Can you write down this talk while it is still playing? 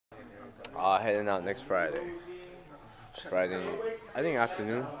Heading out next Friday. Friday, I think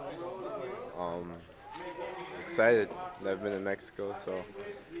afternoon. Excited. Never been to Mexico, so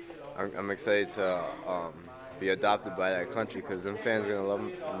I'm excited to be adopted by that country because them fans are gonna love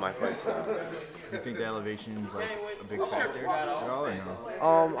my fight style. Do you think the elevation is like a big factor at all, or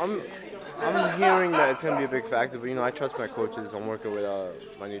no? I'm hearing that it's gonna be a big factor, but you know I trust my coaches. I'm working with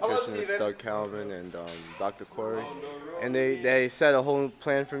my nutritionist Doug Calvin and Dr. Corey, and they set a whole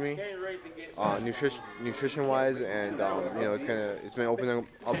plan for me, nutrition wise, and you know it's been opening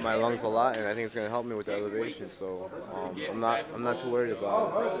up my lungs a lot, and I think it's gonna help me with the elevation. So I'm not too worried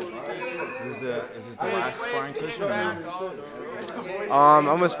about it. Is this the last sparring session or no? I'm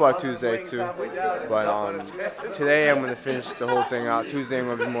gonna spar Tuesday too, but today I'm gonna finish the whole thing out. Tuesday I'm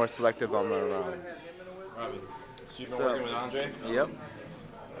gonna be more selective on my rounds. Robin, so you've been working with Andre? Yep.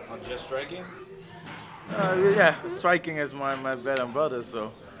 On just striking? Yeah, striking is my bread and butter,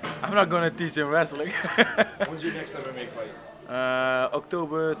 so I'm not gonna teach him wrestling. When's your next MMA fight?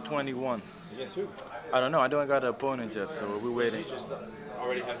 October 21. Against who? I don't know. I don't got an opponent yet, so we're waiting. You just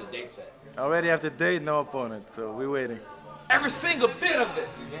already have the date set? I already have the date, no opponent, so we're waiting. Every single bit of it.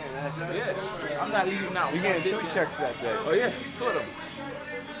 Yeah, I'm not leaving out. You getting 2 checks that day? Oh yeah, sort of.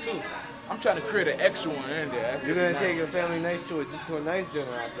 2. I'm trying to create an extra one in there. You're gonna take your family nice to a nice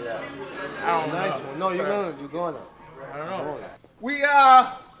dinner after that. I don't Nice know. one. No, you're going. I don't know. We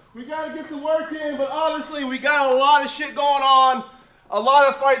gotta get some work in, but obviously we got a lot of shit going on, a lot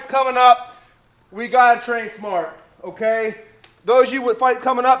of fights coming up. We gotta train smart, okay? Those of you with fights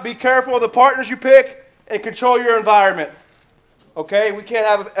coming up, be careful of the partners you pick and control your environment. Okay, we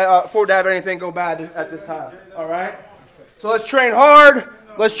can't afford to have anything go bad at this time. All right. So let's train hard,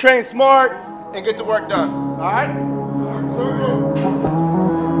 let's train smart, and get the work done. All right.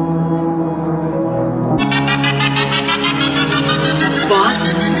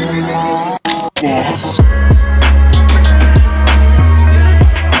 Boss.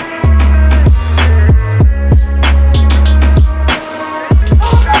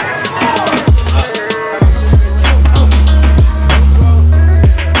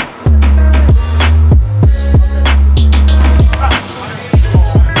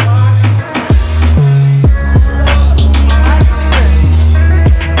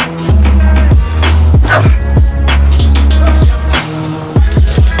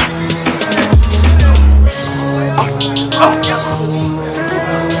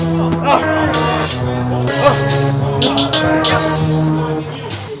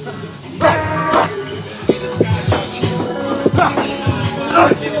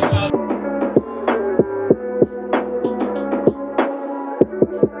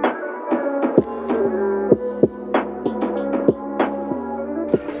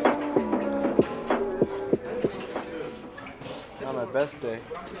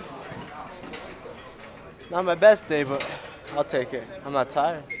 Not my best day, but I'll take it. I'm not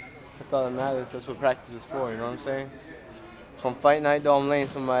tired. That's all that matters. That's what practice is for, you know what I'm saying? From fight night, though, I'm laying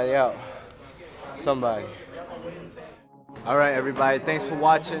somebody out. Somebody. All right, everybody. Thanks for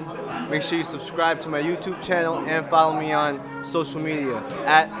watching. Make sure you subscribe to my YouTube channel and follow me on social media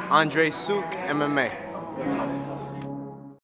at Andre Souk MMA.